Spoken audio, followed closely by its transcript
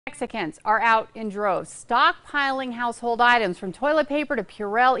Mexicans are out in droves, stockpiling household items from toilet paper to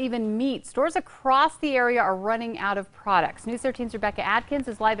Purell, even meat. Stores across the area are running out of products. News 13's Rebecca Atkins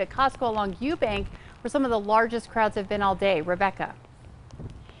is live at Costco along Eubank, where some of the largest crowds have been all day. Rebecca.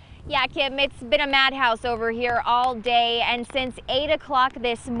 Yeah, Kim, it's been a madhouse over here all day, and since 8 o'clock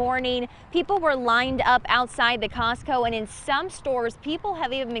this morning, people were lined up outside the Costco, and in some stores, people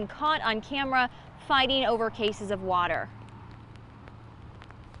have even been caught on camera fighting over cases of water.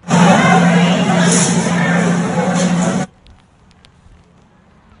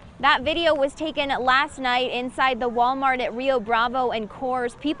 That video was taken last night inside the Walmart at Rio Bravo and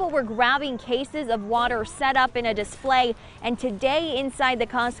Coors. People were grabbing cases of water set up in a display. And today inside the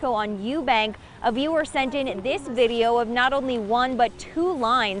Costco on Eubank, a viewer sent in this video of not only one but two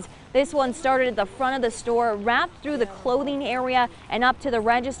lines. This one started at the front of the store, wrapped through the clothing area and up to the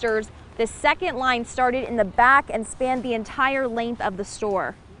registers. The second line started in the back and spanned the entire length of the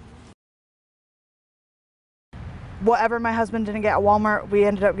store. Whatever my husband didn't get at Walmart, we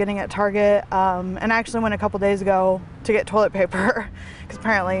ended up getting at Target, and I actually went a couple days ago to get toilet paper because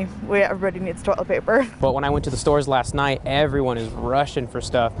apparently everybody needs toilet paper. But when I went to the stores last night, everyone is rushing for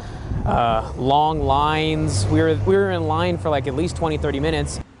stuff. Long lines. We were in line for like at least 20-30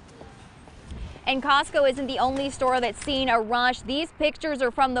 minutes. And Costco isn't the only store that's seen a rush. These pictures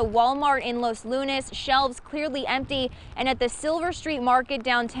are from the Walmart in Los Lunas, shelves clearly empty. And at the Silver Street Market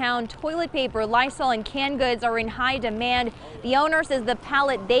downtown, toilet paper, Lysol, and canned goods are in high demand. The owner says the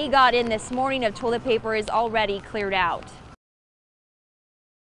pallet they got in this morning of toilet paper is already cleared out.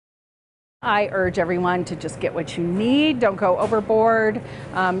 I urge everyone to just get what you need. Don't go overboard.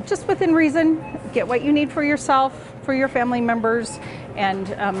 Just within reason, get what you need for yourself, for your family members. And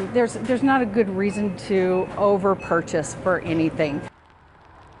there's not a good reason to over purchase for anything.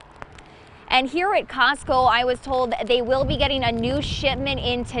 And here at Costco, I was told they will be getting a new shipment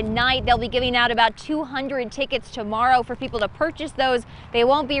in tonight. They'll be giving out about 200 tickets tomorrow for people to purchase those. They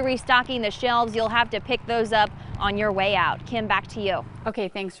won't be restocking the shelves. You'll have to pick those up on your way out. Kim, back to you. Okay,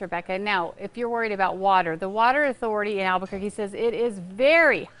 thanks, Rebecca. Now, if you're worried about water, the Water Authority in Albuquerque says it is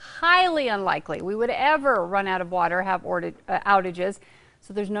very highly unlikely we would ever run out of water, have outages,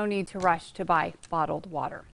 so there's no need to rush to buy bottled water.